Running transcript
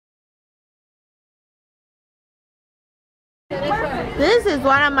This is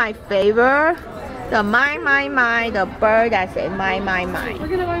one of my favorite. The the bird that says my. We're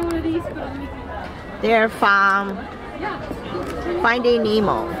gonna buy one of these. They're from Finding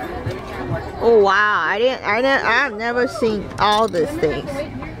Nemo. Oh wow! I've never seen all these things.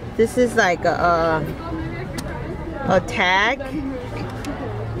 This is like a tag,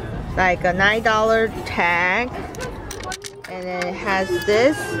 like a $9 tag, and then it has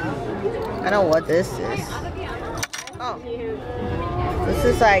this. I don't know what this is. Oh, this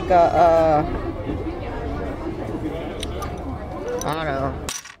is like a I don't know.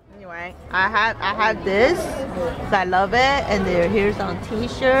 Anyway, I have this. I love it, and here's on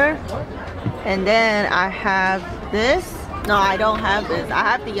T-shirt. And then I have this. No, I don't have this. I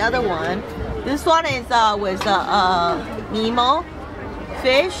have the other one. This one is with Nemo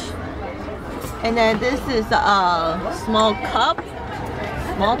fish. And then this is a small cup.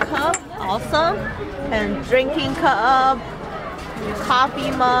 Awesome. And drinking cup,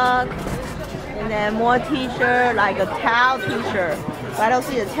 coffee mug, and then more T-shirt, like a towel T-shirt. I don't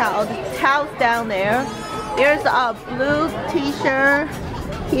see the towel. The towel's down there. Here's a blue T-shirt.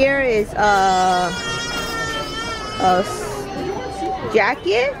 Here is a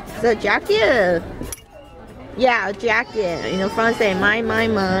jacket. It's a jacket. Yeah, a jacket. In the front say my.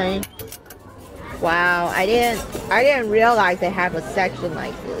 Wow, I didn't realize they have a section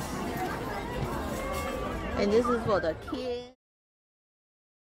like this. And this is for the kids.